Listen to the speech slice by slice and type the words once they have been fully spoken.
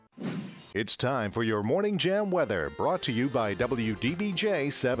It's time for your Morning Jam weather, brought to you by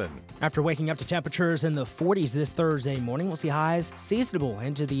WDBJ 7. After waking up to temperatures in the 40s this Thursday morning, we'll see highs seasonable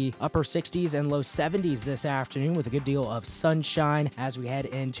into the upper 60s and low 70s this afternoon with a good deal of sunshine as we head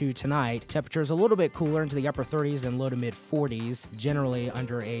into tonight. Temperatures a little bit cooler into the upper 30s and low to mid 40s, generally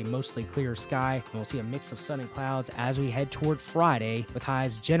under a mostly clear sky. And we'll see a mix of sun and clouds as we head toward Friday with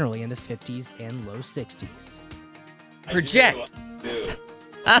highs generally in the 50s and low 60s. Project.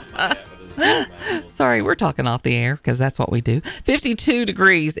 Sorry, we're talking off the air because that's what we do. 52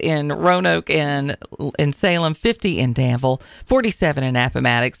 degrees in Roanoke and in Salem, 50 in Danville, 47 in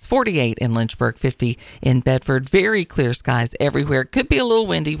Appomattox, 48 in Lynchburg, 50 in Bedford. Very clear skies everywhere. Could be a little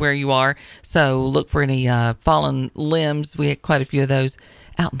windy where you are, so look for any fallen limbs. We had quite a few of those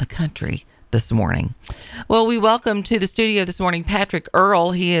out in the country this morning. Well, we welcome to the studio this morning Patrick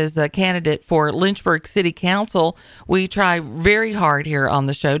Earl. He is a candidate for Lynchburg City Council. We try very hard here on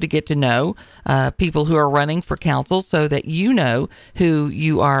the show to get to know people who are running for council so that you know who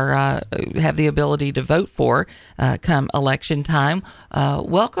you are have the ability to vote for come election time.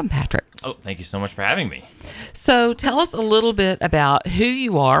 Welcome, Patrick. Oh, thank you so much for having me. So tell us a little bit about who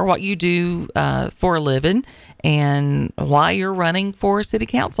you are, what you do for a living, and why you're running for city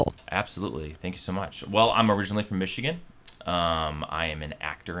council. Absolutely. Thank you so much. Well, I'm originally from Michigan. I am an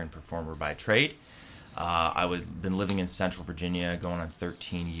actor and performer by trade. I've been living in Central Virginia going on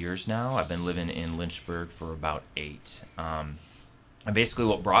 13 years now. I've been living in Lynchburg for about 8. And basically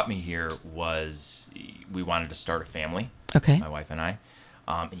what brought me here was we wanted to start a family, Okay. my wife and I.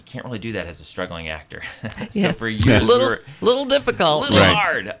 And you can't really do that as a struggling actor. Yeah. So for years, little difficult, a little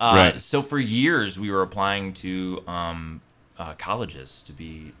Right. hard. So for years, we were applying to colleges to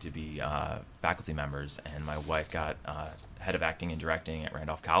be faculty members, and my wife got head of acting and directing at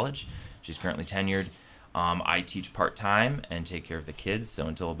Randolph College. She's currently tenured. I teach part-time and take care of the kids. So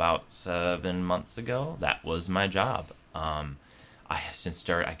until about 7 months ago, that was my job. I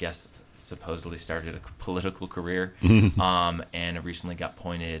supposedly started a political career, and recently got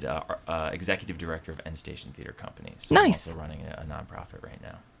appointed executive director of End Station Theater Company. So Nice. I'm also running a nonprofit right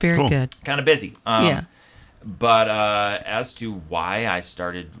now. Very Cool. good. Kind of busy. Yeah. But as to why I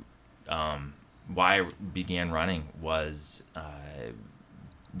started, why I began running was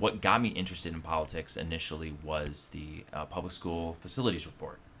what got me interested in politics initially was the public school facilities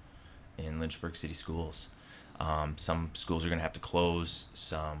report in Lynchburg City Schools. Some schools are going to have to close.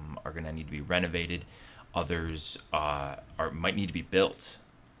 Some are going to need to be renovated. Others might need to be built.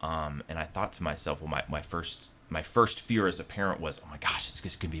 And I thought to myself, well, my first fear as a parent was, oh my gosh, it's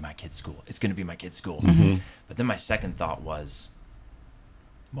going to be my kid's school. It's going to be my kid's school. Mm-hmm. But then my second thought was,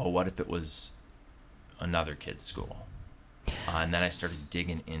 well, what if it was another kid's school? And then I started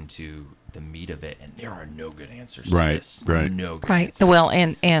digging into the meat of it, and there are no good answers to this. Right. No good Right. answers. Well,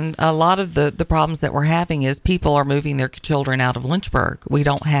 and a lot of the problems that we're having is people are moving their children out of Lynchburg. We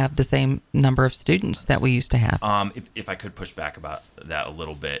don't have the same number of students that we used to have. If I could push back about that a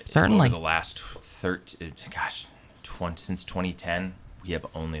little bit. Certainly. Over the last since 2010, we have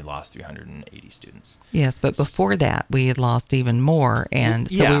only lost 380 students. Yes, but before that, we had lost even more, and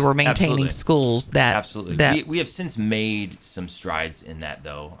so Yeah, we were maintaining absolutely. schools that Absolutely. that We have since made some strides in that,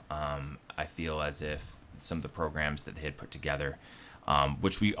 though. I feel as if some of the programs that they had put together,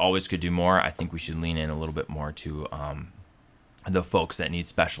 which we always could do more, I think we should lean in a little bit more to the folks that need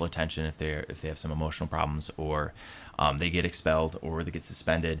special attention if they have some emotional problems, or they get expelled or they get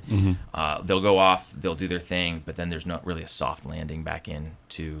suspended. Mm-hmm. They'll go off, they'll do their thing, but then there's not really a soft landing back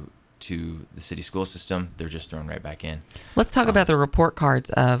into the city school system. They're just thrown right back in. Let's talk about the report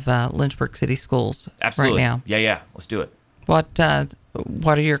cards of Lynchburg City Schools Absolutely. right now. Yeah, let's do it. What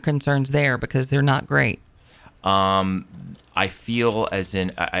are your concerns there? Because they're not great. I feel as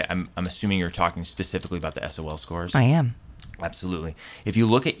in I'm assuming you're talking specifically about the SOL scores. I am. Absolutely. If you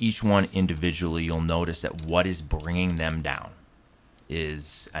look at each one individually, you'll notice that what is bringing them down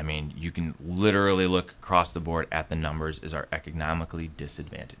is, you can literally look across the board at the numbers, is our economically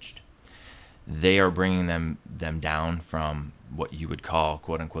disadvantaged. They are bringing them down from what you would call,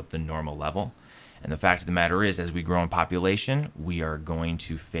 quote unquote, the normal level. And the fact of the matter is, as we grow in population, we are going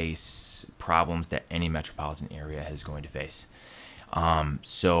to face problems that any metropolitan area is going to face.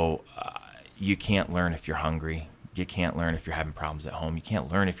 So you can't learn if you're hungry. You can't learn if you're having problems at home. You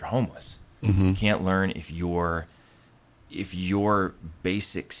can't learn if you're homeless. Mm-hmm. You can't learn if your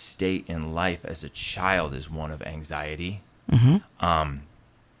basic state in life as a child is one of anxiety. Mm-hmm.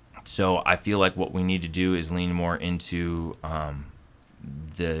 So I feel like what we need to do is lean more into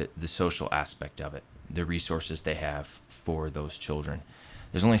the social aspect of it, the resources they have for those children.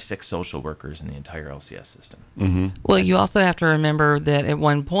 There's only 6 social workers in the entire LCS system. Well, you also have to remember that at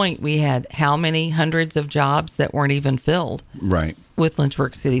one point we had how many hundreds of jobs that weren't even filled Right. with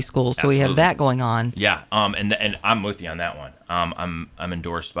Lynchburg City Schools. So we have Absolutely. that going on. Yeah, and I'm with you on that one. I'm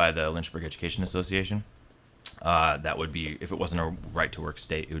endorsed by the Lynchburg Education Association. That would be, if it wasn't a right to work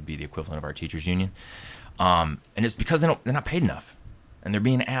state, it would be the equivalent of our teachers union. And it's because they're not paid enough, and they're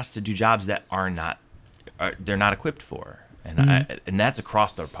being asked to do jobs that they're not equipped for, and and that's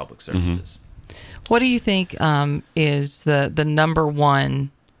across their public services. What do you think is the number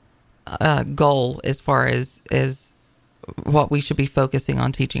one goal as far as what we should be focusing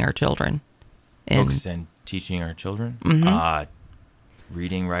on teaching our children? Focus on teaching our children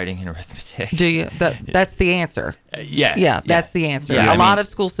reading, writing, and arithmetic. Do you? That's the answer. Yeah, that's the answer. Yeah, A lot of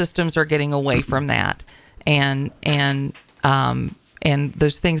school systems are getting away from that, and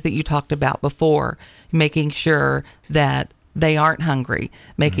those things that you talked about before, making sure that they aren't hungry,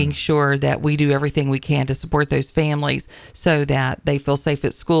 making sure that we do everything we can to support those families so that they feel safe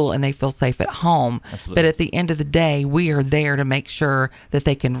at school and they feel safe at home. Absolutely. But at the end of the day, we are there to make sure that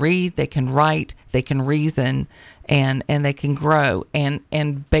they can read, they can write, they can reason, and they can grow.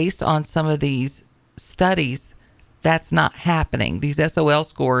 And based on some of these studies, that's not happening. These SOL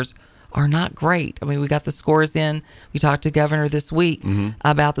scores are not great. I mean, we got the scores in. We talked to Governor this week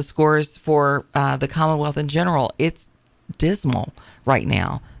about the scores for the Commonwealth in general. It's dismal right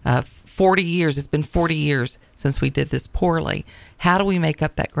now. 40 years. It's been 40 years since we did this poorly. How do we make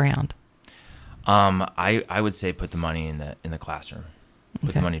up that ground? I would say put the money in the classroom.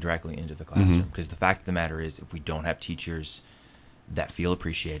 Put the money directly into the classroom, because the fact of the matter is, if we don't have teachers that feel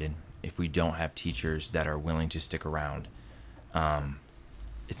appreciated, if we don't have teachers that are willing to stick around,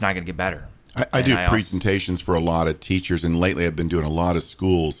 it's not going to get better. I do presentations for a lot of teachers, and lately I've been doing a lot of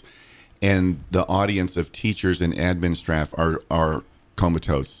schools, and the audience of teachers and admin staff are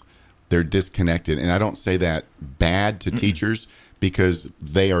comatose. They're disconnected. And I don't say that bad to teachers, because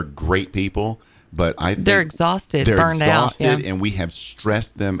they are great people, but I think they're exhausted, they're burned exhausted, out. Yeah. and we have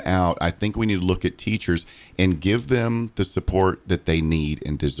stressed them out. I think we need to look at teachers and give them the support that they need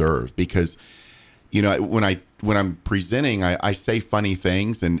and deserve, because when I'm presenting, I say funny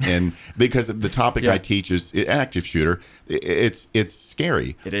things, and because the topic I teach is active shooter, it's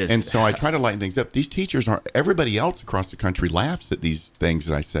scary. It is. And so I try to lighten things up. These teachers everybody else across the country laughs at these things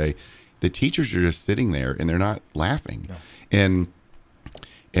that I say. The teachers are just sitting there and they're not laughing. No.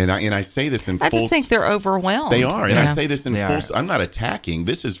 And I say this in full. I just think they're overwhelmed. They are. And Yeah. I say this in full. I'm not attacking.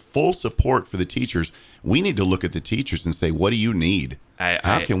 This is full support for the teachers. We need to look at the teachers and say, what do you need?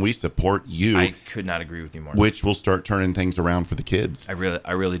 How can we support you? I could not agree with you more. Which will start turning things around for the kids. I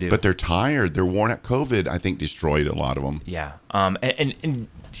really do. But they're tired. They're worn out. COVID, I think, destroyed a lot of them. Yeah. And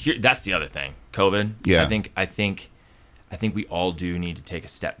here, that's the other thing. COVID. Yeah. I think we all do need to take a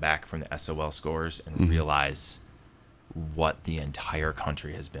step back from the SOL scores and realize what the entire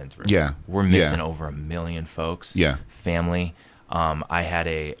country has been through. Yeah. We're missing over 1 million folks. Yeah. Family. I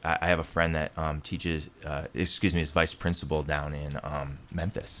have a friend that teaches, is vice principal down in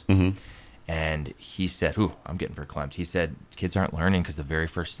Memphis. And he said, I'm getting verklempt. He said, kids aren't learning because the very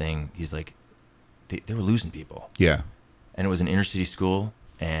first thing, he's like, they were losing people. Yeah. And it was an inner city school,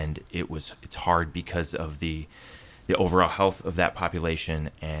 and it's hard because of the overall health of that population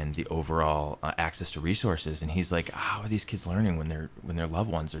and the overall access to resources. And he's like, how are these kids learning when their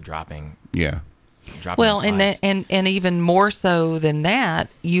loved ones are dropping? Yeah. Well, and even more so than that,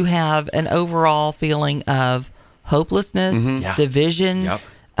 you have an overall feeling of hopelessness, division,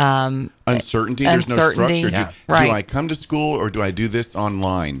 uncertainty. There's no structure. Yeah. Do I come to school, or do I do this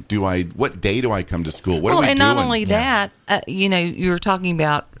online? What day do I come to school? What are we and doing? not only that, you're talking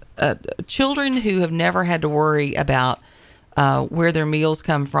about children who have never had to worry about where their meals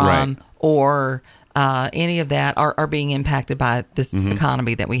come from, Right. or any of that are being impacted by this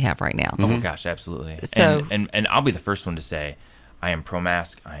economy that we have right now. Oh my gosh, absolutely. So- and I'll be the first one to say, I am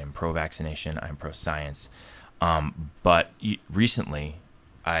pro-mask, I am pro-vaccination, I am pro-science. But recently,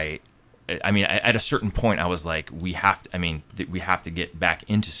 I mean, at a certain point, I was like, we have to get back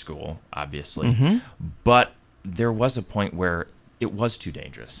into school, obviously. But there was a point where it was too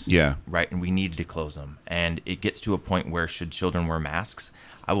dangerous. Yeah. Right, and we needed to close them. And it gets to a point where, should children wear masks?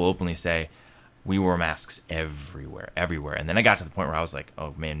 I will openly say, we wore masks everywhere. And then I got to the point where I was like,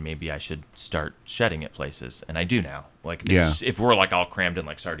 oh man, maybe I should start shedding at places. And I do now. Like, if we're like all crammed in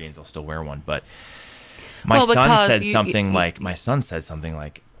like sardines, I'll still wear one. But my son said something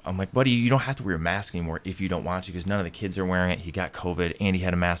like, I'm like, buddy, you don't have to wear a mask anymore if you don't want to, because none of the kids are wearing it. He got COVID and he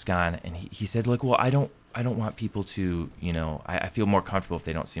had a mask on. And he said, like, well, I don't want people to, I feel more comfortable if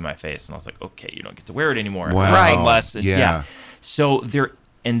they don't see my face. And I was like, okay, you don't get to wear it anymore. Wow. Right. Unless, Yeah. So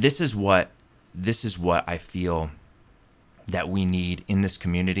and this is what I feel that we need in this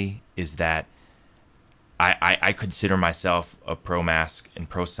community, is that I consider myself a pro-mask and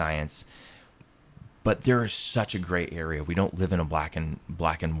pro-science, but there is such a gray area. We don't live in a black and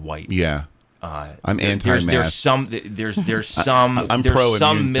white. Yeah. I'm anti-mask. There's some I'm there's pro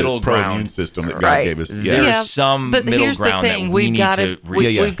some middle ground. Pro-immune system that God Right. gave us. There's some but middle here's ground the thing. that we need gotta, to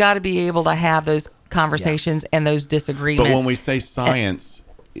reach. we've got to be able to have those conversations and those disagreements. But when we say science,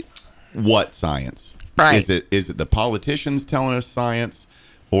 what science? Right. Is it the politicians telling us science,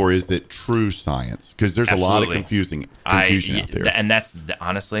 or is it true science? Because there's a lot of confusion out there. And that's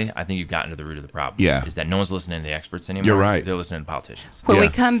honestly, I think you've gotten to the root of the problem. Yeah. Is that no one's listening to the experts anymore. You're right. They're listening to politicians. When we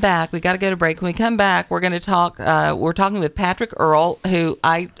Yeah. come back, we got to go to break. When we come back, we're going to talk. We're talking with Patrick Earl, who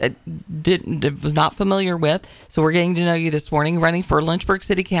I was not familiar with. So we're getting to know you this morning, running for Lynchburg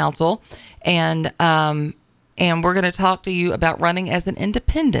City Council, and we're going to talk to you about running as an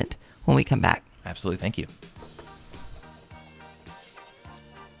independent when we come back. Absolutely. Thank you.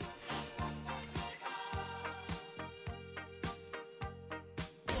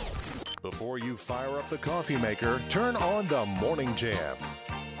 Before you fire up the coffee maker, turn on the Morning Jam.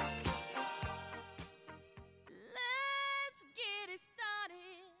 Let's get it started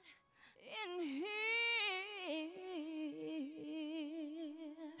in here.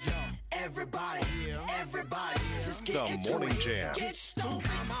 Everybody, let's get The into Morning it. Jam. Get stupid,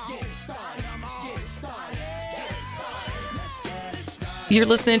 get started, get started, get started. Let's get it started. You're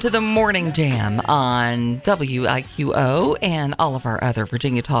listening to the Morning Jam on WIQO and all of our other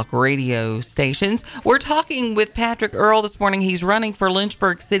Virginia Talk radio stations. We're talking with Patrick Earl this morning. He's running for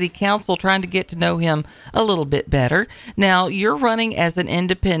Lynchburg City Council, trying to get to know him a little bit better. Now, you're running as an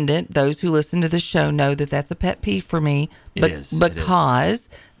independent. Those who listen to the show know that that's a pet peeve for me. It is. Because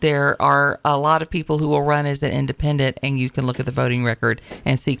there are a lot of people who will run as an independent, and you can look at the voting record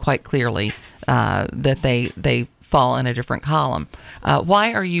and see quite clearly that they fall in a different column.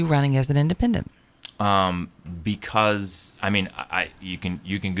 Why are you running as an independent? Because you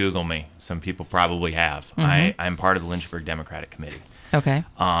can Google me. Some people probably have. Mm-hmm. I'm part of the Lynchburg Democratic Committee. Okay.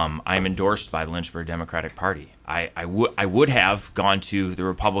 I'm endorsed by the Lynchburg Democratic Party. I would have gone to the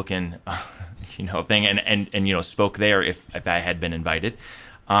Republican, thing and spoke there if I had been invited.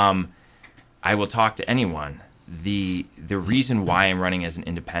 I will talk to anyone. The reason why I'm running as an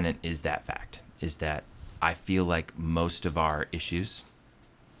independent is that fact, is that I feel like most of our issues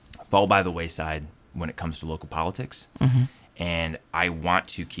fall by the wayside when it comes to local politics. Mm-hmm. And I want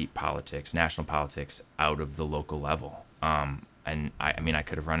to keep politics, national politics, out of the local level. And I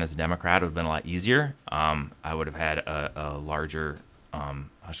could have run as a Democrat. It would have been a lot easier. I would have had a larger,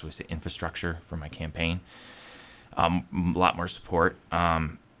 infrastructure for my campaign, a lot more support.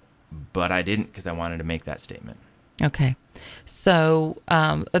 But I didn't, because I wanted to make that statement. Okay. So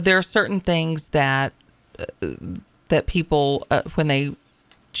there are certain things that people, when they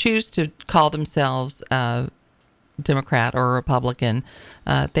choose to call themselves Democrat or Republican,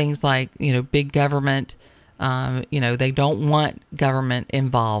 things like, big government, they don't want government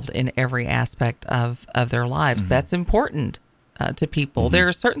involved in every aspect of their lives. Mm-hmm. That's important to people. Mm-hmm. There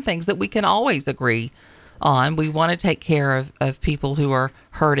are certain things that we can always agree on. We want to take care of people who are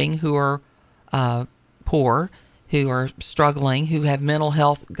hurting, who are poor, who are struggling, who have mental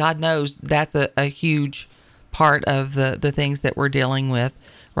health. God knows that's a huge part of the things that we're dealing with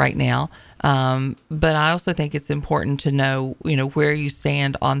right now. But I also think it's important to know, where you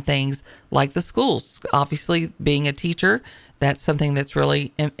stand on things like the schools. Obviously, being a teacher, that's something that's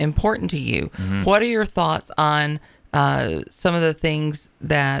really important to you. Mm-hmm. What are your thoughts on some of the things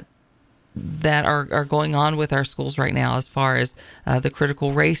that are going on with our schools right now, as far as the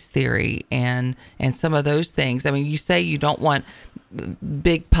critical race theory and some of those things? I mean, you say you don't want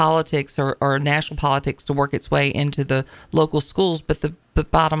big politics or national politics to work its way into the local schools, but the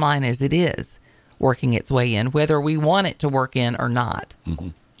bottom line is it is working its way in, whether we want it to work in or not. Mm-hmm.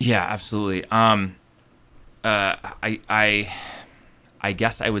 Yeah, absolutely. I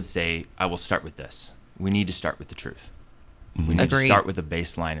guess I would say I will start with this. We need to start with the truth. Mm-hmm. We need Agreed. to start with a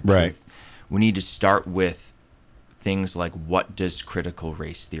baseline of right. truth. We need to start with things like, what does critical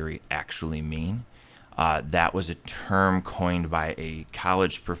race theory actually mean? That was a term coined by a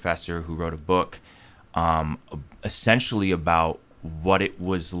college professor who wrote a book essentially about what it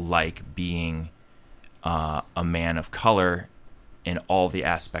was like being a man of color in all the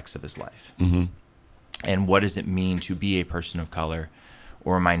aspects of his life. Mm-hmm. And what does it mean to be a person of color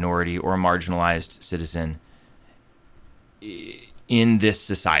or a minority or a marginalized citizen in this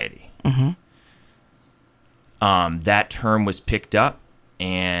society? Mm-hmm. That term was picked up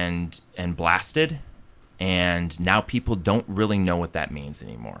and blasted, and now people don't really know what that means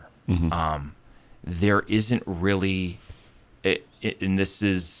anymore. There isn't really, and this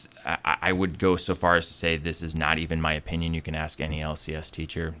is, I would go so far as to say this is not even my opinion. You can ask any LCS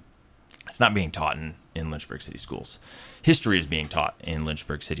teacher. It's not being taught in Lynchburg City Schools. History is being taught in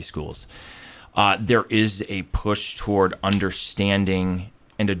Lynchburg City Schools. There is a push toward understanding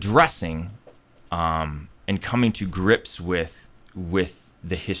and addressing and coming to grips with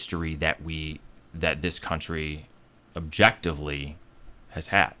the history that this country objectively has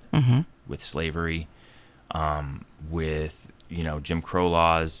had, with slavery, with Jim Crow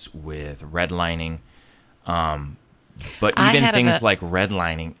laws, with redlining, but even things like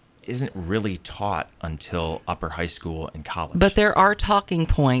redlining isn't really taught until upper high school and college. But there are talking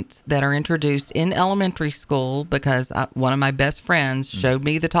points that are introduced in elementary school, because one of my best friends showed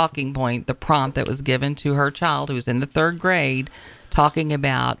me the talking point, the prompt that was given to her child who was in the 3rd grade, talking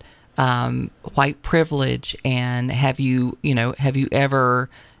about white privilege, and have you ever,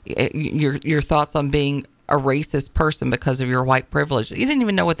 your thoughts on being a racist person because of your white privilege. You didn't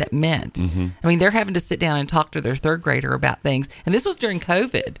even know what that meant. I mean, they're having to sit down and talk to their 3rd grader about things. And this was during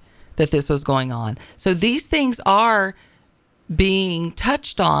COVID that this was going on. So these things are being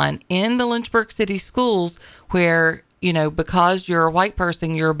touched on in the Lynchburg City Schools, where, because you're a white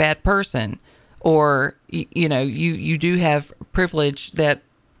person, you're a bad person, or, you do have privilege that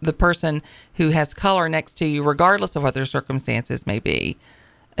the person who has color next to you, regardless of what their circumstances may be,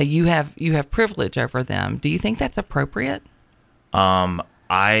 you have privilege over them. Do you think that's appropriate?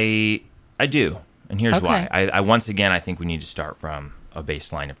 I do, and here's Okay. why. I once again, I think we need to start from a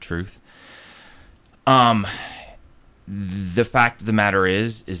baseline of truth. The fact of the matter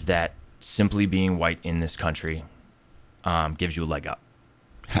is that simply being white in this country gives you a leg up.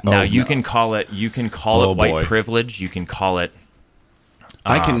 Now you can call it white privilege. You can call it.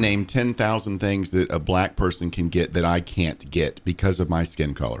 I can name 10,000 things that a black person can get that I can't get because of my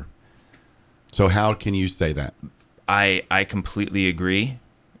skin color. So how can you say that? I completely agree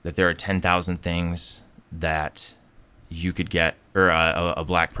that there are 10,000 things that you could get, or a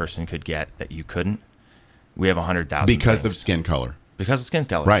black person could get, that you couldn't. We have 100,000 Because things. of skin color. Because of skin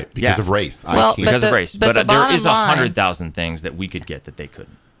color. Right, because of race. Well, Because of race. but the there is bottom line- 100,000 things that we could get that they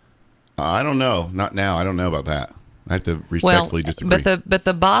couldn't. I don't know. Not now. I don't know about that. I have to respectfully disagree. But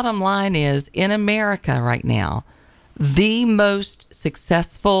the bottom line is, in America right now, the most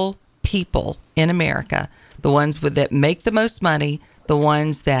successful people in America, the ones that make the most money, the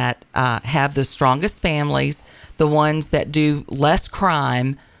ones that have the strongest families, the ones that do less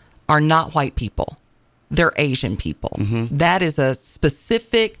crime, are not white people. They're Asian people. That is a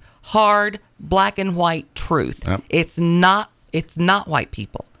specific, hard, black and white truth. Yep. It's not white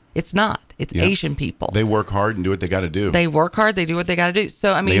people. It's not. It's Yep. Asian people. They work hard and do what they got to do. They work hard. They do what they got to do.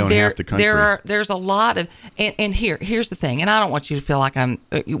 So I mean, They own half the country. there's a lot of, and here's the thing. And I don't want you to feel like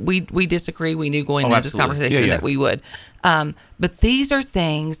we disagree. We knew going into this absolutely. conversation Yeah. that we would. But these are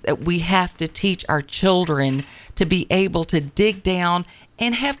things that we have to teach our children to be able to dig down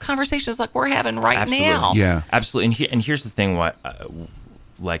and have conversations like we're having right Absolutely. now. Yeah. Absolutely. And here's the thing. What,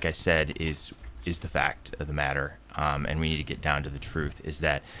 like I said, is the fact of the matter, and we need to get down to the truth, is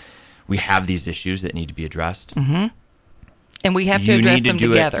that we have these issues that need to be addressed. And we have to address them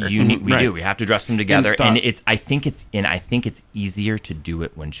together. We Right. do. We have to address them together. stop. And I think it's easier to do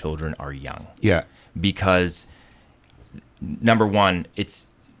it when children are young. Yeah. Because number one,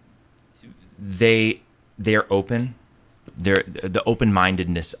 they're open. The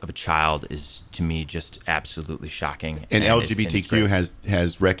open-mindedness of a child is, to me, just absolutely shocking. And it's LGBTQ great.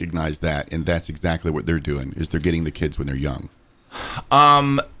 has recognized that, and that's exactly what they're doing, is they're getting the kids when they're young.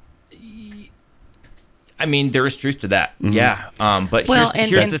 I mean, there is truth to that. Yeah. But Well,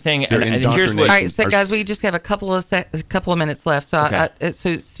 here's and the thing. they're And here's what. All right, so guys, we just have a couple of minutes left. So, Okay.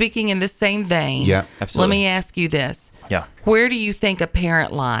 so speaking in this same vein, Yeah. Absolutely. let me ask you this: Yeah. where do you think a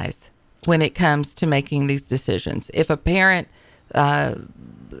parent lies when it comes to making these decisions? If a parent,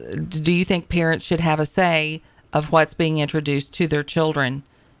 do you think parents should have a say of what's being introduced to their children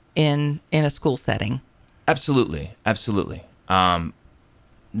in a school setting? Absolutely. But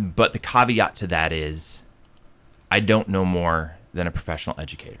the caveat to that is, I don't know more than a professional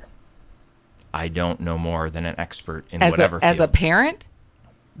educator. I don't know more than an expert in whatever field. As a parent?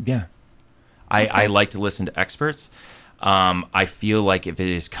 Yeah. I like to listen to experts. I feel like if it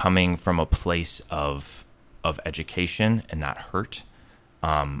is coming from a place of education and not hurt,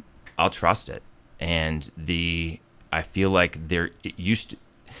 I'll trust it. And I feel like there used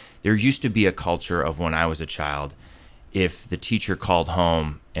to be a culture of, when I was a child, if the teacher called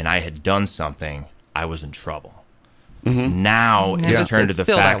home and I had done something, I was in trouble. Now Yeah. it's turned to the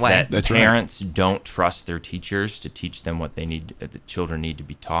Still fact that way. that That's right. parents don't trust their teachers to teach them what they need, the children need to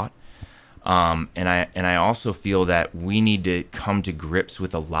be taught. And I also feel that we need to come to grips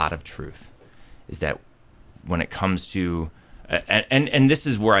with a lot of truth. Is that when it comes to, and this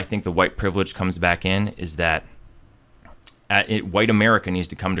is where I think the white privilege comes back in, is that white America needs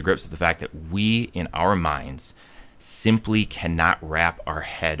to come to grips with the fact that we, in our minds, simply cannot wrap our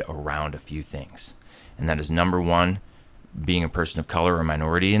head around a few things. And that is, number one, being a person of color or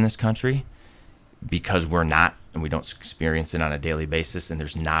minority in this country, because we're not, and we don't experience it on a daily basis, and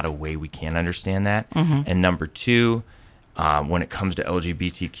there's not a way we can understand that. And number two, when it comes to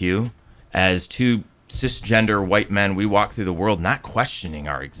LGBTQ, as two cisgender white men, we walk through the world not questioning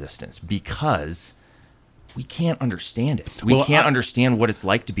our existence because we can't understand it. We Well, can't understand what it's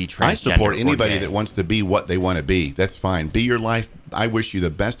like to be transgender. I support or anybody gay. that wants to be what they want to be. That's fine. Be your life. I wish you the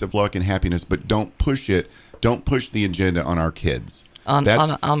best of luck and happiness, but don't push it. Don't push the agenda on our kids. On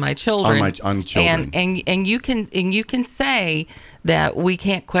my children. On children. And you can say that we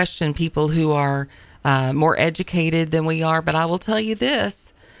can't question people who are more educated than we are, but I will tell you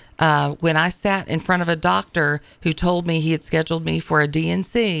this. When I sat in front of a doctor who told me he had scheduled me for a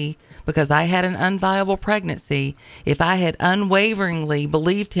DNC because I had an unviable pregnancy, if I had unwaveringly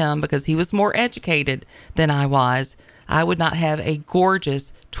believed him because he was more educated than I was, I would not have a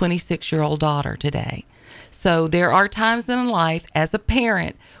gorgeous 26-year-old daughter today. So there are times in life as a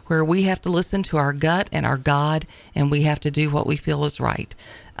parent where we have to listen to our gut and our God, and we have to do what we feel is right.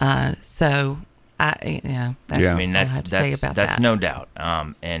 That's Yeah. I mean, all I have to say about that's that. no doubt.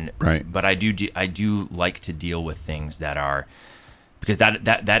 Right. But I do like to deal with things that are, because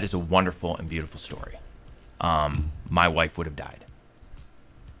that is a wonderful and beautiful story. My wife would have died.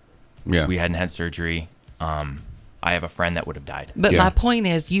 Yeah. We hadn't had surgery. I have a friend that would have died. But Yeah. my point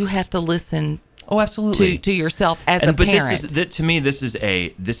is, you have to listen Oh, absolutely. to yourself as a But parent. to me, this is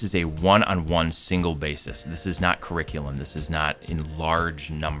a one-on-one single basis. This is not curriculum. This is not in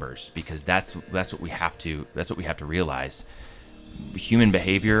large numbers, because that's what we have to realize. Human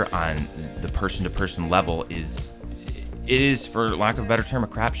behavior on the person-to-person level is, for lack of a better term, a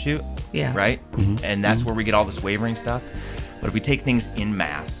crapshoot. Yeah. Right. And that's where we get all this wavering stuff. But if we take things in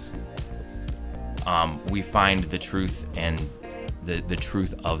mass, we find the truth and the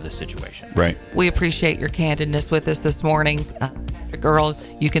truth of the situation. Right. We appreciate your candidness with us this morning. Girl,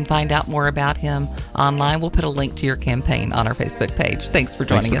 you can find out more about him online. We'll put a link to your campaign on our Facebook page. Thanks for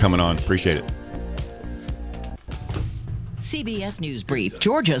joining Thanks for us. coming on. Appreciate it. CBS News Brief.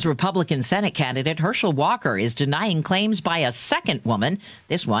 Georgia's Republican Senate candidate Herschel Walker is denying claims by a second woman,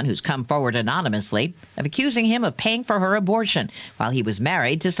 this one who's come forward anonymously, of accusing him of paying for her abortion while he was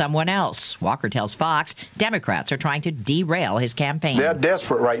married to someone else. Walker tells Fox Democrats are trying to derail his campaign. They're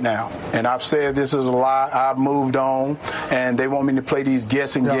desperate right now, and I've said this is a lie. I've moved on, and they want me to play these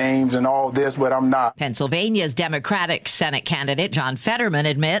guessing games and all this, but I'm not. Pennsylvania's Democratic Senate candidate John Fetterman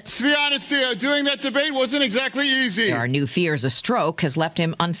admits, To be honest, doing that debate wasn't exactly easy. there are new fears a stroke has left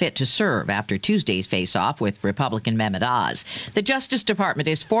him unfit to serve after Tuesday's face-off with Republican Mehmet Oz. The Justice Department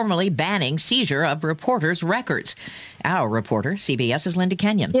is formally banning seizure of reporters' records. Our reporter, CBS's Linda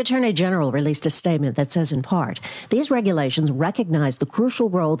Kenyon. The Attorney General released a statement that says, in part, these regulations recognize the crucial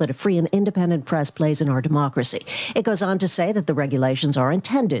role that a free and independent press plays in our democracy. It goes on to say that the regulations are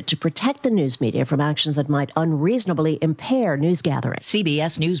intended to protect the news media from actions that might unreasonably impair news gathering.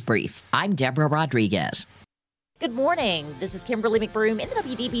 CBS News Brief. I'm Deborah Rodriguez. Good morning. This is Kimberly McBroom in the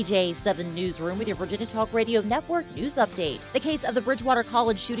WDBJ 7 Newsroom with your Virginia Talk Radio Network news update. The case of the Bridgewater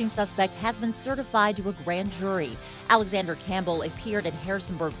College shooting suspect has been certified to a grand jury. Alexander Campbell appeared in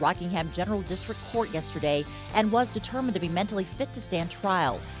Harrisonburg Rockingham General District Court yesterday and was determined to be mentally fit to stand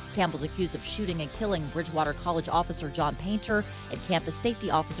trial. Campbell's accused of shooting and killing Bridgewater College officer John Painter and campus safety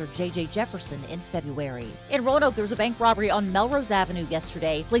officer J.J. Jefferson in February. In Roanoke, there was a bank robbery on Melrose Avenue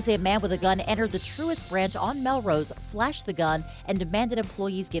yesterday. Police say a man with a gun entered the Truist branch on Melrose, flashed the gun, and demanded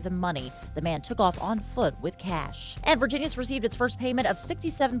employees give him money. The man took off on foot with cash. And Virginia's received its first payment of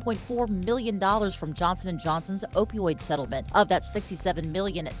 $67.4 million from Johnson & Johnson's opioid settlement. Of that $67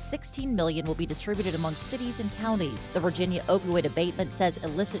 million, $16 million will be distributed among cities and counties. The Virginia Opioid Abatement says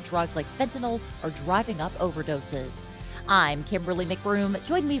illicit drugs like fentanyl are driving up overdoses. I'm Kimberly McBroom.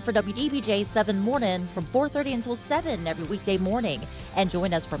 Join me for WDBJ 7 Morning from 4:30 until 7 every weekday morning. And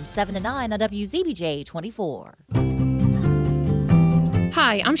join us from 7 to 9 on WZBJ 24.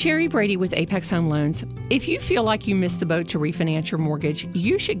 Hi, I'm Sherry Brady with Apex Home Loans. If you feel like you missed the boat to refinance your mortgage,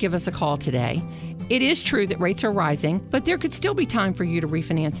 you should give us a call today. It is true that rates are rising, but there could still be time for you to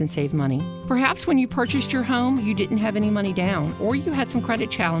refinance and save money. Perhaps when you purchased your home, you didn't have any money down, or you had some credit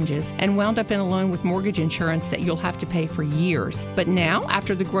challenges and wound up in a loan with mortgage insurance that you'll have to pay for years. But now,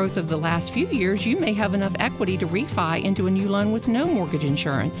 after the growth of the last few years, you may have enough equity to refi into a new loan with no mortgage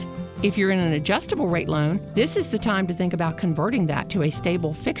insurance. If you're in an adjustable rate loan, this is the time to think about converting that to a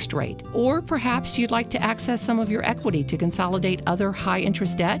stable fixed rate. Or perhaps you'd like to access some of your equity to consolidate other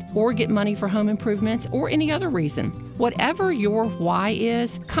high-interest debt, or get money for home improvements, or any other reason. Whatever your why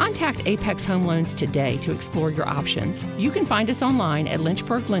is, contact Apex Home Loans today to explore your options. You can find us online at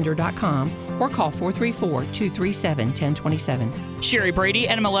lynchburglender.com or call 434-237-1027. Sherry Brady,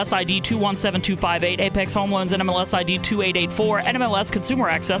 NMLS ID 217258, Apex Home Loans, NMLS ID 2884,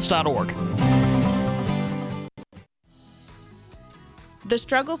 NMLSConsumerAccess.org. The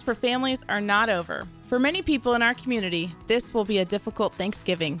struggles for families are not over. For many people in our community, this will be a difficult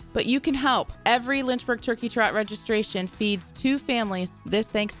Thanksgiving, but you can help. Every Lynchburg Turkey Trot registration feeds 2 families this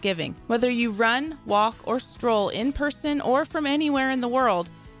Thanksgiving. Whether you run, walk, or stroll in person or from anywhere in the world,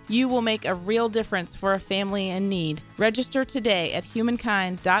 you will make a real difference for a family in need. Register today at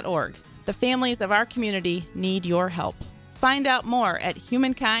humankind.org. The families of our community need your help. Find out more at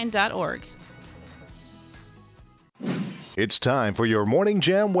humankind.org. It's time for your Morning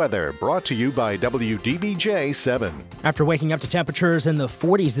Jam weather, brought to you by WDBJ 7. After waking up to temperatures in the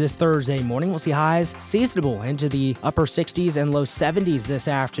 40s this Thursday morning, we'll see highs seasonable into the upper 60s and low 70s this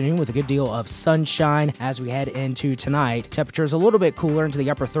afternoon with a good deal of sunshine as we head into tonight. Temperatures a little bit cooler into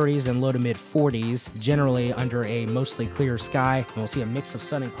the upper 30s and low to mid 40s, generally under a mostly clear sky. And we'll see a mix of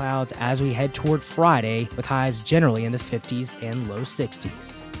sun and clouds as we head toward Friday with highs generally in the 50s and low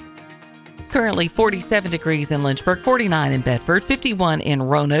 60s. Currently 47 degrees in Lynchburg, 49 in Bedford, 51 in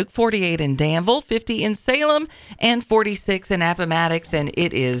Roanoke, 48 in Danville, 50 in Salem, and 46 in Appomattox. And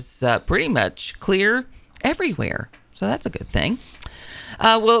it is pretty much clear everywhere. So that's a good thing.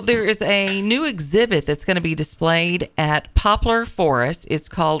 Well, there is a new exhibit that's going to be displayed at Poplar Forest. It's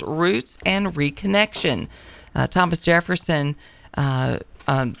called Roots and Reconnection. Thomas Jefferson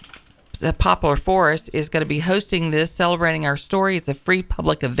Poplar Forest is going to be hosting this, celebrating our story. It's a free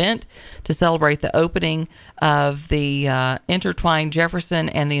public event to celebrate the opening of the intertwined Jefferson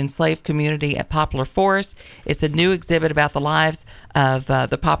and the enslaved community at Poplar Forest. It's a new exhibit about the lives of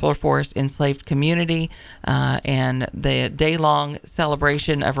the Poplar Forest enslaved community, and the day-long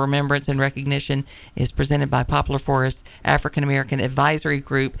celebration of remembrance and recognition is presented by Poplar Forest African American Advisory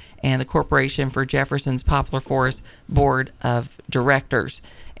Group and the Corporation for Jefferson's Poplar Forest Board of Directors.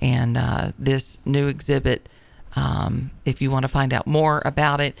 And this new exhibit, if you want to find out more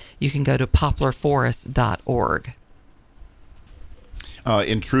about it, you can go to poplarforest.org.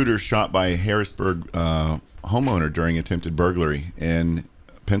 Intruder shot by a Harrisburg homeowner during attempted burglary in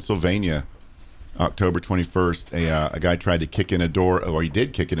Pennsylvania, October 21st. A guy tried to kick in a door, or he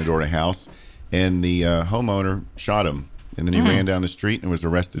did kick in a door to a house, and the homeowner shot him. And then he ran down the street and was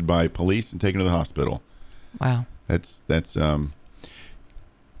arrested by police and taken to the hospital. Wow. That's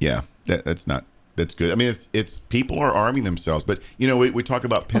good. I mean, it's people are arming themselves, but we talk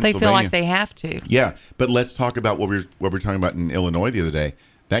about Pennsylvania. Well, they feel like they have to. Yeah, but let's talk about what we're talking about in Illinois the other day.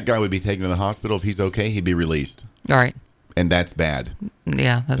 That guy would be taken to the hospital. If he's okay, he'd be released. All right. And that's bad.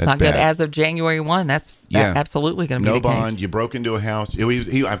 Yeah, that's not bad. Good. As of January 1, that's absolutely going to be the case. No bond. You broke into a house.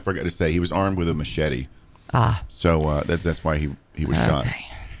 I forgot to say, he was armed with a machete. So that's why he was shot.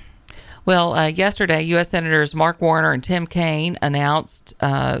 Well, yesterday, U.S. Senators Mark Warner and Tim Kaine announced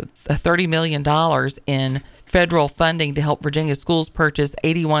 $30 million in federal funding to help Virginia schools purchase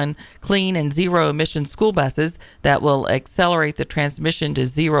 81 clean and zero-emission school buses that will accelerate the transition to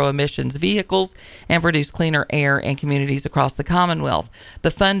zero-emissions vehicles and produce cleaner air in communities across the Commonwealth.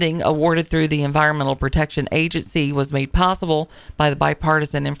 The funding, awarded through the Environmental Protection Agency, was made possible by the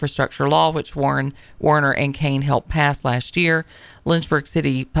bipartisan infrastructure law, which Warner and Kaine helped pass last year. Lynchburg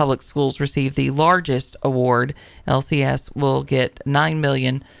City Public Schools received the largest award. LCS will get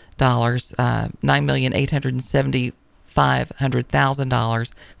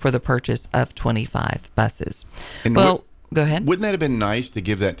 $9,875,000 for the purchase of 25 buses. And go ahead. Wouldn't that have been nice to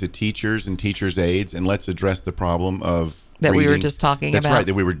give that to teachers and teachers' aides, and let's address the problem of that reading. We were just talking about? That's right,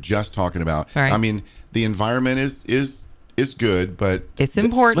 that we were just talking about. Right. I mean, the environment is good, but it's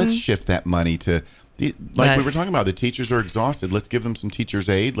important. Let's shift that money to... we were talking about, the teachers are exhausted. Let's give them some teachers'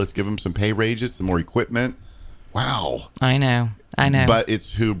 aid. Let's give them some pay raises, some more equipment. Wow. I know. But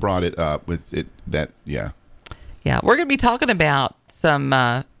it's who brought it up with it. Yeah, we're going to be talking about some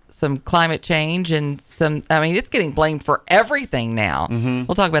climate change and it's getting blamed for everything now. Mm-hmm.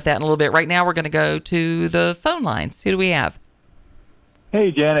 We'll talk about that in a little bit. Right now, we're going to go to the phone lines. Who do we have?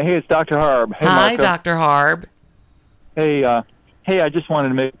 Hey, Janet. Hey, it's Dr. Harb. Hey, Hi, Marco. Dr. Harb. Hey, I just wanted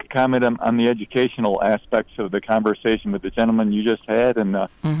to make a comment on the educational aspects of the conversation with the gentleman you just had, and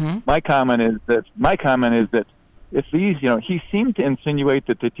my comment is that if these, he seemed to insinuate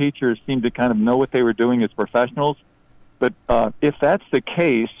that the teachers seemed to kind of know what they were doing as professionals, but if that's the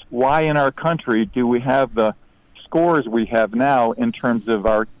case, why in our country do we have the scores we have now in terms of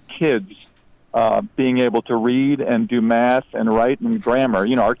our kids being able to read and do math and write and grammar?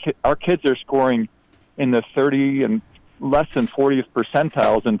 Our kids are scoring in the 30 and less than 40th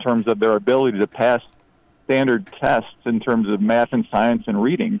percentiles in terms of their ability to pass standard tests in terms of math and science and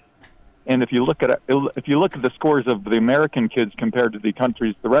reading. And if you look at the scores of the American kids compared to the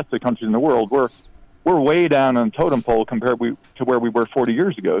rest of the countries in the world, we're way down on the totem pole compared to where we were 40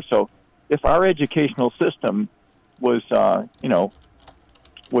 years ago. So if our educational system was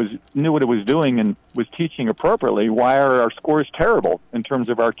knew what it was doing and was teaching appropriately, why are our scores terrible in terms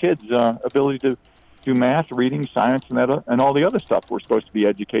of our kids' ability to do math, reading, science, and all the other stuff we're supposed to be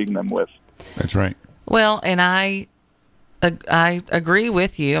educating them with? That's right. Well, and I agree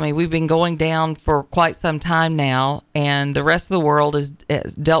with you. I mean, we've been going down for quite some time now, and the rest of the world has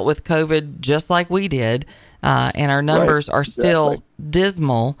dealt with COVID just like we did, and our numbers are still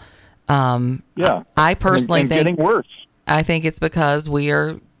dismal. I personally think getting worse. I think it's because we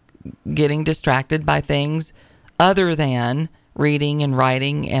are getting distracted by things other than reading and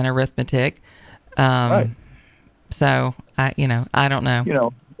writing and arithmetic. So I don't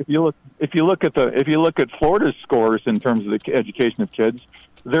know. If you look at Florida's scores in terms of the education of kids,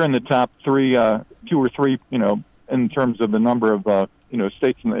 they're in the top three, 2 or 3, in terms of the number of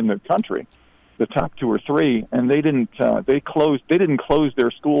states in the country, the top 2 or 3, and they didn't close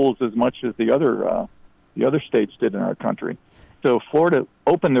their schools as much as the other states did in our country. So Florida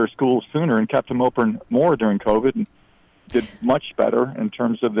opened their schools sooner and kept them open more during COVID, and did much better in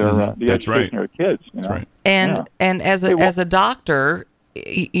terms of their the education of their kids. Right. And as a doctor,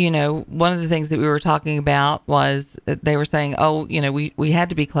 one of the things that we were talking about was that they were saying, we had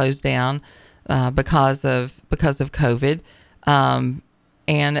to be closed down because of COVID.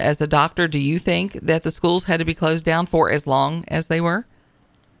 And as a doctor, do you think that the schools had to be closed down for as long as they were?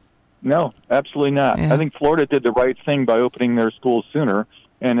 No, absolutely not. Yeah. I think Florida did the right thing by opening their schools sooner,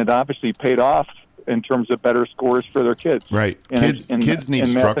 and it obviously paid off in terms of better scores for their kids. Right. Kids need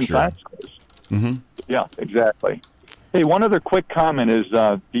structure. Mm-hmm. Yeah, exactly. Hey, one other quick comment is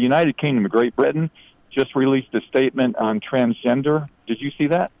the United Kingdom of Great Britain just released a statement on transgender. Did you see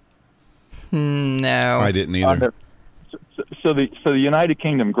that? No. I didn't either. So the United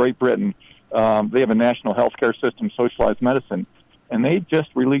Kingdom, Great Britain, they have a national healthcare system, socialized medicine, and they just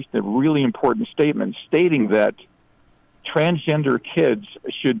released a really important statement stating that transgender kids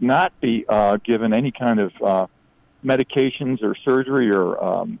should not be given any kind of medications or surgery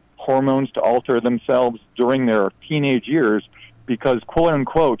or hormones to alter themselves during their teenage years because, quote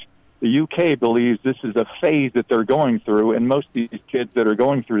unquote, the UK believes this is a phase that they're going through, and most of these kids that are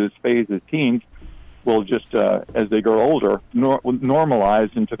going through this phase as teens will just, as they grow older,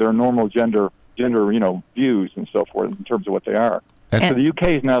 normalize into their normal gender, views and so forth in terms of what they are. So the UK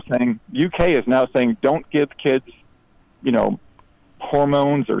is now saying don't give kids,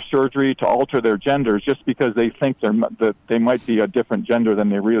 hormones or surgery to alter their genders just because they think they might be a different gender than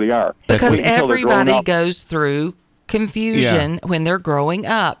they really are. Because everybody goes through confusion when they're growing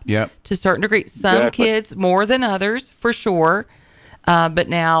up to a certain degree. Some kids more than others, for sure. But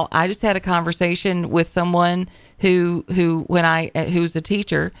now I just had a conversation with someone who's a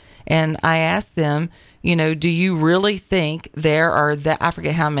teacher, and I asked them, do you really think there are I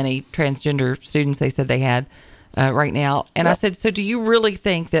forget how many transgender students they said they had right now, and I said, so do you really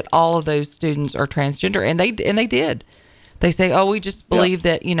think that all of those students are transgender? And they did. They say, we just believe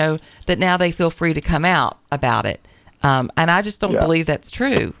that that now they feel free to come out about it, and I just don't believe that's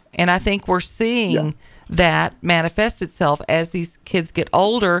true. And I think we're seeing that manifest itself as these kids get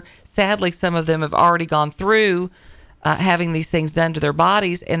older. Sadly, some of them have already gone through having these things done to their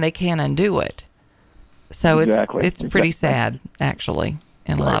bodies, and they can't undo it. So it's pretty sad, actually,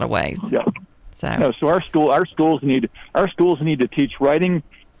 in a lot of ways. Yeah. So our schools need to teach writing,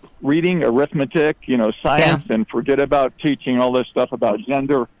 reading, arithmetic, science, and forget about teaching all this stuff about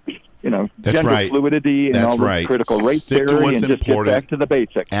gender, gender fluidity and all this critical race theory, and just get back to the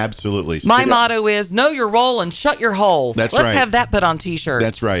basics. Absolutely. My motto is know your role and shut your hole. Let's have that put on T-shirts.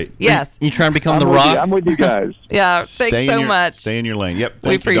 That's right. Yes. You trying to become The Rock? I'm with you guys. Yeah. Thanks so much. Stay in your lane. Yep.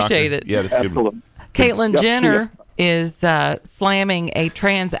 We appreciate it. Yeah, that's good. Caitlyn Jenner is slamming a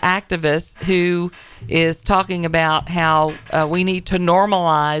trans activist who is talking about how we need to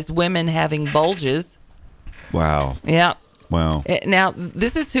normalize women having bulges. Wow. Yeah. Wow. Now,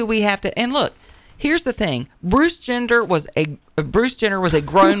 this is who we have to. And look, here's the thing: Bruce Jenner was a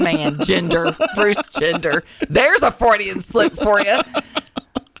grown man. Bruce Jenner. There's a Freudian slip for you.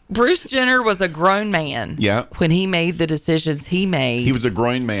 Bruce Jenner was a grown man. Yeah. When he made the decisions he made. He was a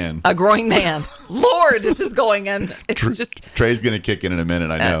grown man. A grown man. Lord, this is going in. It's just. Trey's going to kick in a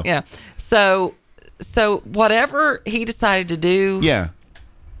minute, I know. Yeah. So whatever he decided to do. Yeah.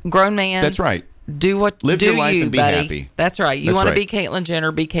 Grown man. That's right. Do what. Live do your life you, and be buddy. happy. That's right. You That's want to right. be Caitlyn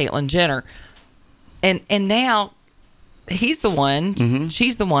Jenner, be Caitlyn Jenner. And now he's the one, Mm-hmm.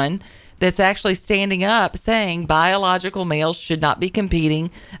 she's the one that's actually standing up saying biological males should not be competing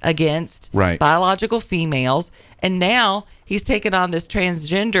against Right. biological females. And now he's taken on this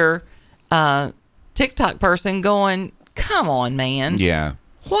transgender TikTok person going, come on, man. Yeah.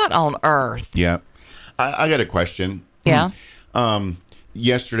 What on earth? Yeah. I got a question. Yeah.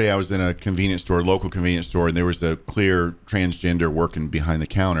 Yesterday I was in a local convenience store, and there was a clear transgender working behind the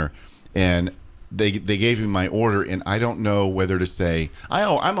counter, and they gave me my order, and I don't know whether to say.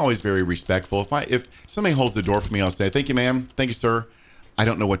 I'm always very respectful. If somebody holds the door for me, I'll say, "Thank you, ma'am. Thank you, sir." I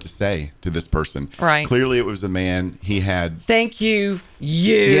don't know what to say to this person. Right. Clearly, it was a man. He had. Thank you.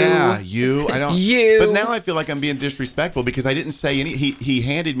 You. Yeah, you. I don't. You. But now I feel like I'm being disrespectful because I didn't say any. He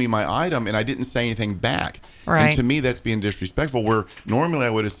handed me my item, and I didn't say anything back. Right. And to me, that's being disrespectful. Where normally I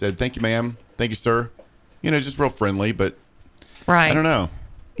would have said, "Thank you, ma'am. Thank you, sir." Just real friendly. But Right. I don't know.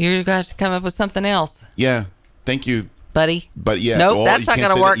 You got to come up with something else. Yeah. Thank you, buddy. But yeah. Nope, well, that's you not can't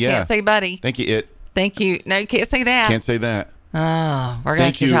going to say work. that. Yeah. Can't say buddy. Thank you. Thank you. No, you can't say that. Can't say that. Oh, we're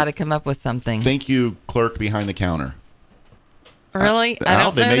going to try to come up with something. Thank you, clerk behind the counter. Really? I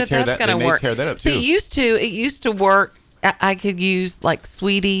don't know they may that tear that's that. going They to may work. tear that up See, too. it used to work. I could use like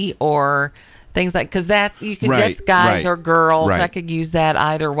sweetie or things like, because that's guys or girls. Right. I could use that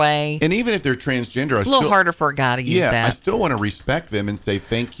either way. And even if they're transgender, It's a little harder for a guy to use I that. still want to respect them and say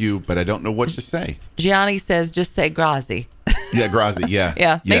thank you, but I don't know what to say. Gianni says just say grazie. Yeah, grazie. Yeah.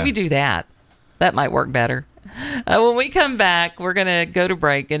 Yeah, maybe do that. That might work better. When we come back, we're going to go to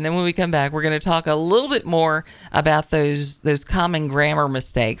break, and then when we come back, we're going to talk a little bit more about those common grammar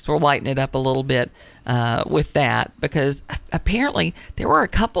mistakes. We'll lighten it up a little bit with that, because apparently there were a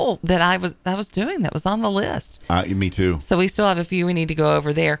couple that I was doing that was on the list. Me too. So we still have a few we need to go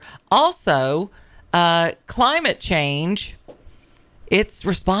over there. Also, climate change, it's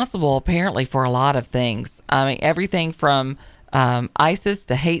responsible apparently for a lot of things. I mean, everything from ISIS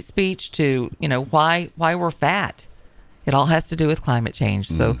to hate speech to, why we're fat. It all has to do with climate change.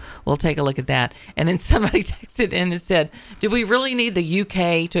 So we'll take a look at that. And then somebody texted in and said, do we really need the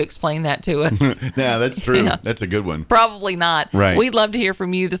UK to explain that to us? Yeah, that's true. Yeah. That's a good one. Probably not. Right. We'd love to hear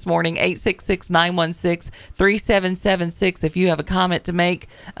from you this morning, 866-916-3776. If you have a comment to make,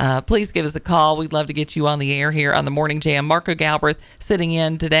 please give us a call. We'd love to get you on the air here on The Morning Jam. Marco Galbraith sitting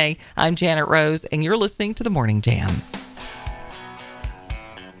in today. I'm Janet Rose, and you're listening to The Morning Jam.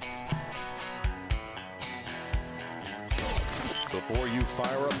 Before you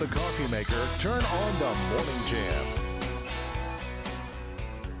fire up the coffee maker, turn on the Morning Jam.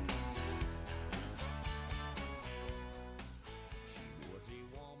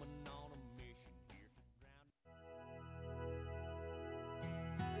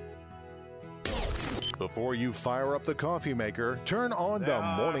 Before you fire up the coffee maker, turn on the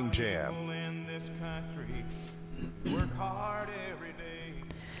Morning Jam.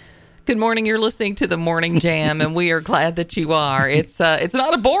 Good morning. You're listening to The Morning Jam, and we are glad that you are. It's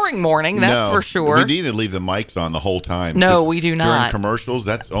not a boring morning, that's No, for sure. We need to leave the mics on the whole time. No, 'cause we do During not. commercials,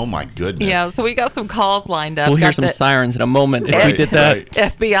 oh my goodness. Yeah, so we got some calls lined up. We'll hear Got some the sirens in a moment if we did that. Right.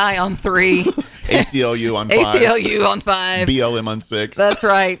 FBI on 3. ACLU on 5. ACLU on 5. BLM on 6. That's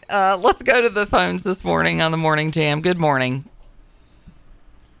right. Let's go to the phones this morning on The Morning Jam. Good morning.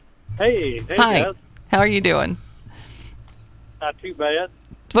 Hey Hi. guys. How are you doing? Not too bad.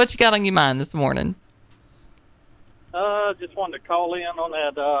 What you got on your mind this morning? Just wanted to call in on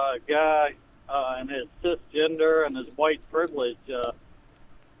that guy and his cisgender and his white privilege.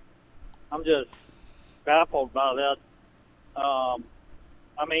 I'm just baffled by that. I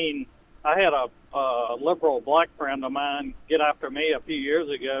mean, I had a liberal black friend of mine get after me a few years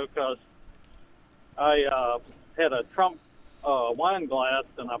ago because I had a Trump wine glass,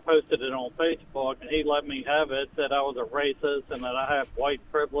 and I posted it on Facebook, and he let me have it, said I was a racist and that I have white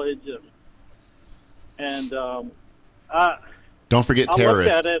privilege, and I Don't forget I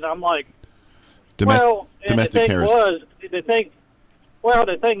terrorists. looked at it, I'm like, Domestic the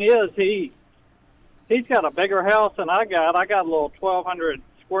thing is, he's got a bigger house than I got. I got a little 1,200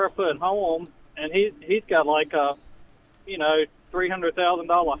 square foot home, and he's got like a,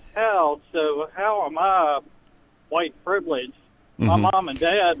 $300,000 house. So how am I white privilege. My mom and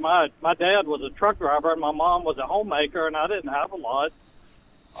dad, my dad was a truck driver, and my mom was a homemaker, and I didn't have a lot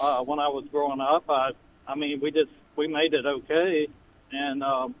when I was growing up. I mean, we made it okay, and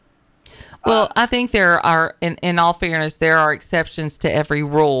well, I think there are, in all fairness, there are exceptions to every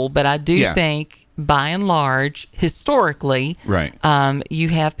rule, but I do think, by and large, historically, right, you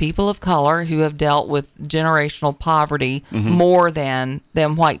have people of color who have dealt with generational poverty more than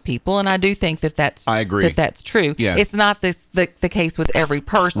white people, and I do think that's I agree that's true. Yeah. It's not the case with every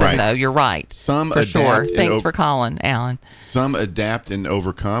person, though. You're right. Some for adapt sure. and Thanks for calling, Alan. Some adapt and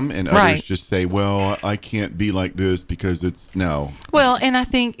overcome, and others just say, "Well, I can't be like this because it's no." Well, and I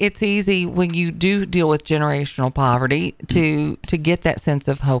think it's easy when you do deal with generational poverty to get that sense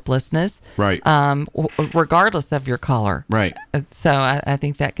of hopelessness, right? Regardless of your color, right? So I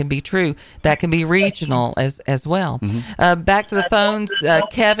think that can be true. That can be regional as well. Back to the phones.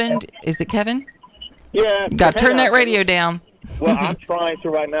 Kevin, is it Kevin? Yeah. Got to turn that radio down. Well, I'm trying to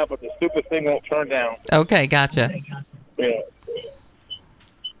right now, but the stupid thing won't turn down. Okay, gotcha. Yeah.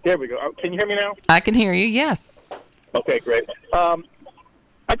 There we go. Can you hear me now? I can hear you. Yes. Okay, great. I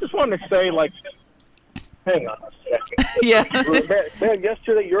just wanted to say, hang on a second. Yeah. Man,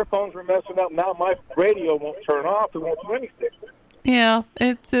 yesterday your phones were messing up. Now my radio won't turn off. It won't do anything. Yeah,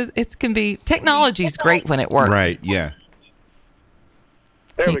 it can be. Technology's great when it works. Right. Yeah.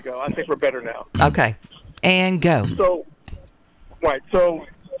 There we go. I think we're better now. Okay, and go. So, right. So,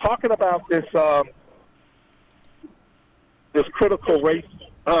 talking about this this critical race.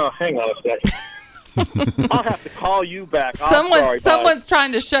 Hang on a second. I'll have to call you back. Someone's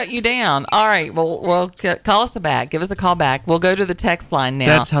trying to shut you down. All right. Well, call us back. Give us a call back. We'll go to the text line now.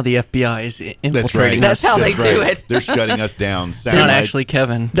 That's how the FBI is infiltrating That's how they do it. They're shutting us down. It's not actually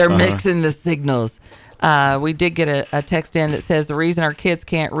Kevin. They're mixing the signals. We did get a text in that says the reason our kids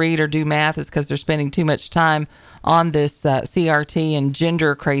can't read or do math is because they're spending too much time on this CRT and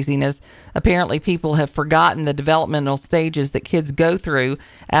gender craziness. Apparently, people have forgotten the developmental stages that kids go through.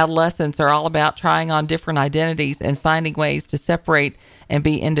 Adolescents are all about trying on different identities and finding ways to separate and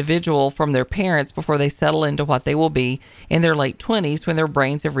be individual from their parents before they settle into what they will be in their late 20s when their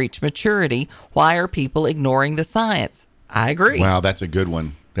brains have reached maturity. Why are people ignoring the science? I agree. Wow, that's a good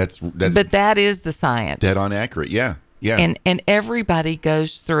one. But that is the science. Dead on accurate. Yeah. Yeah. And everybody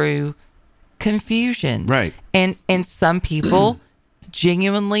goes through confusion. Right. And some people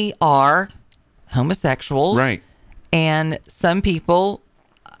genuinely are homosexuals. Right. And some people,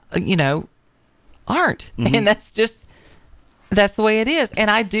 aren't. And that's the way it is. And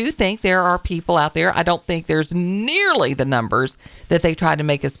I do think there are people out there. I don't think there's nearly the numbers that they try to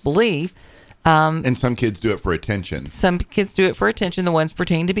make us believe. And some kids do it for attention. Some kids do it for attention. The ones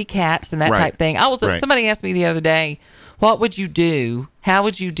pretending to be cats and that type thing. Somebody asked me the other day, what would you do? How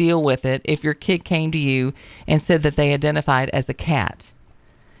would you deal with it if your kid came to you and said that they identified as a cat?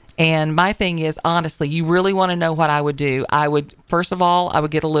 And my thing is, honestly, you really want to know what I would do? First of all, I would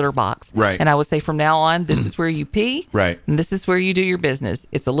get a litter box. Right. And I would say, from now on, this is where you pee. Right. And this is where you do your business.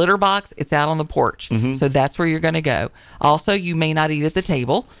 It's a litter box. It's out on the porch. So that's where you're going to go. Also, you may not eat at the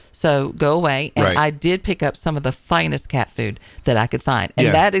table, so go away. And I did pick up some of the finest cat food that I could find.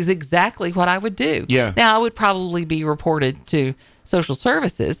 And that is exactly what I would do. Yeah. Now, I would probably be reported to social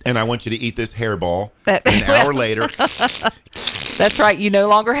services. And I want you to eat this hairball an hour later. That's right. You no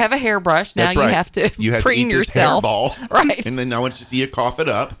longer have a hairbrush. Now you have to preen yourself. Hairball, right. And then I want you to see you cough it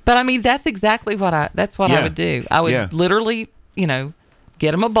up. But I mean, that's exactly what I would do. I would literally,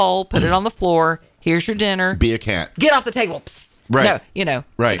 get them a bowl, put it on the floor. Here's your dinner. Be a cat. Get off the table. Psst. Right. No,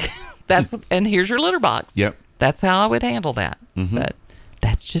 Right. and here's your litter box. Yep. That's how I would handle that. But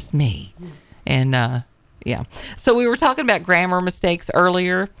that's just me. And, yeah. So we were talking about grammar mistakes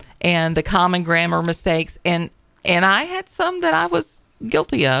earlier and the common grammar mistakes. And I had some that I was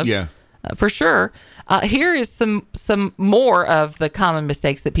guilty of. Yeah. For sure. Here is some more of the common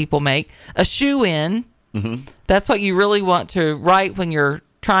mistakes that people make. A shoe-in. That's what you really want to write when you're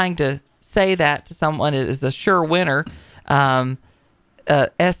trying to say that to someone is a sure winner. SHOEN.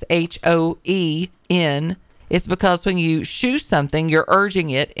 It's because when you shoo something, you're urging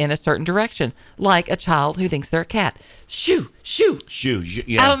it in a certain direction, like a child who thinks they're a cat. Shoo, shoo. Shoo,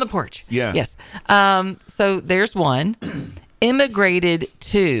 yeah. Out on the porch. Yeah. Yes. So there's one. Immigrated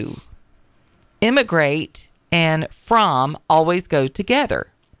to. Immigrate and from always go together.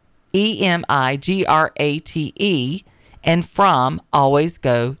 EMIGRATE and from always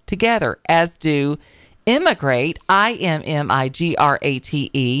go together, as do immigrate, IMMIGRATE,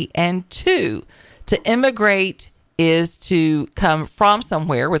 and to. To immigrate is to come from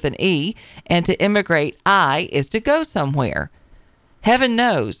somewhere with an E, and to immigrate, I, is to go somewhere. Heaven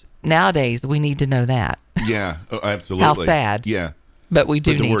knows, nowadays, we need to know that. Yeah, absolutely. How sad. Yeah. But we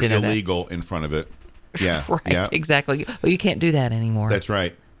do Put the need word to know illegal in front of it. Yeah. Right, Yeah. exactly. Well, you can't do that anymore. That's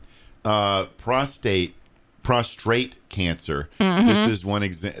right. Prostrate cancer. Mhm.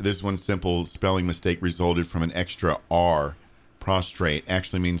 This is one simple spelling mistake resulted from an extra R. Prostrate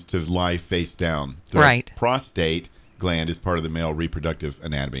actually means to lie face down. The Right. prostate gland is part of the male reproductive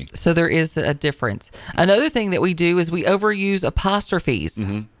anatomy. So there is a difference. Another thing that we do is we overuse apostrophes.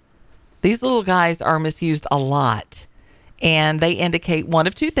 Mm-hmm. These little guys are misused a lot. And they indicate one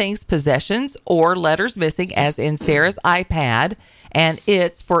of two things, possessions or letters missing, as in Sarah's iPad. And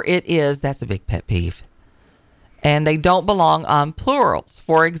it's for it is. That's a big pet peeve. And they don't belong on plurals.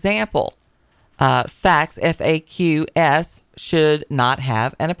 For example, fax, FAQS, should not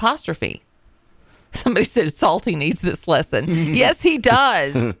have an apostrophe. Somebody said Salty needs this lesson. Yes, he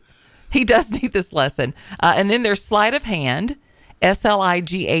does. He does need this lesson. And then there's sleight of hand,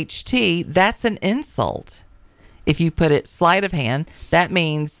 SLIGHT. That's an insult. If you put it sleight of hand, that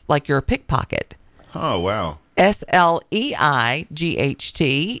means like you're a pickpocket. Oh, wow. SLEIGHT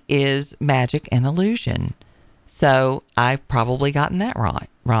is magic and illusion. So I've probably gotten that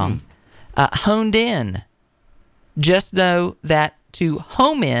wrong. Honed in. Just know that to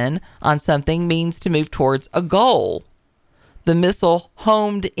home in on something means to move towards a goal. The missile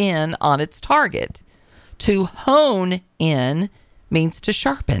homed in on its target. To hone in means to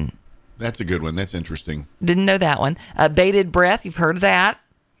sharpen. That's a good one. That's interesting. Didn't know that one. Bated breath. You've heard of that.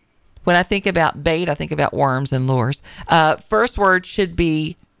 When I think about bait, I think about worms and lures. First word should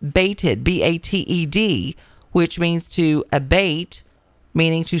be baited, BATED, which means to abate,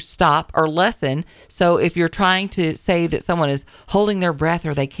 meaning to stop or lessen. So if you're trying to say that someone is holding their breath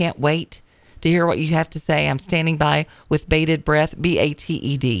or they can't wait to hear what you have to say, I'm standing by with bated breath,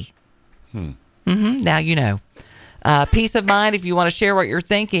 BATED. Now you know. Peace of mind, if you want to share what you're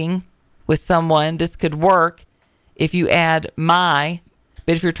thinking with someone, this could work if you add my.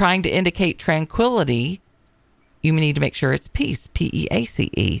 But if you're trying to indicate tranquility, you need to make sure it's peace,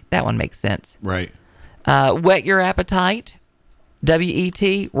 PEACE. That one makes sense. Right. Whet your appetite, WET,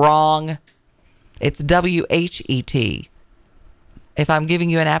 wrong. It's WHET. If I'm giving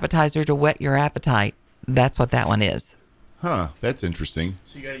you an appetizer to whet your appetite, that's what that one is. Huh, that's interesting.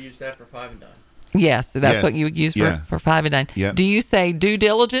 So you got to use that for 5 and 9. Yes, so that's what you would use for 5 and 9. Yeah. Do you say due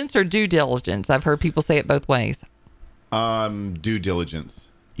diligence or due diligence? I've heard people say it both ways. Due diligence.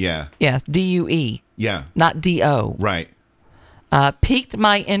 Yeah. Yes, DUE. Yeah. Not DO. Right. Piqued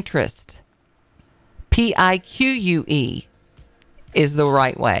my interest. PIQUE is the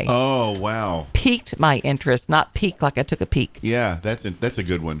right way. Oh, wow. Piqued my interest, not peek like I took a peek. Yeah, that's a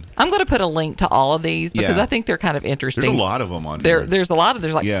good one. I'm going to put a link to all of these because Yeah. I think they're kind of interesting. There's a lot of them on there. here. There's a lot of,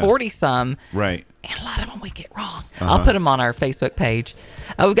 there's like Yeah. 40 some. Right. And a lot of them we get wrong. Uh-huh. I'll put them on our Facebook page.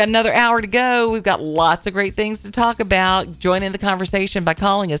 We've got another hour to go. We've got lots of great things to talk about. Join in the conversation by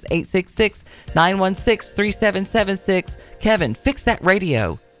calling us 866-916-3776. Kevin, fix that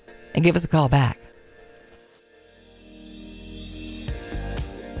radio and give us a call back.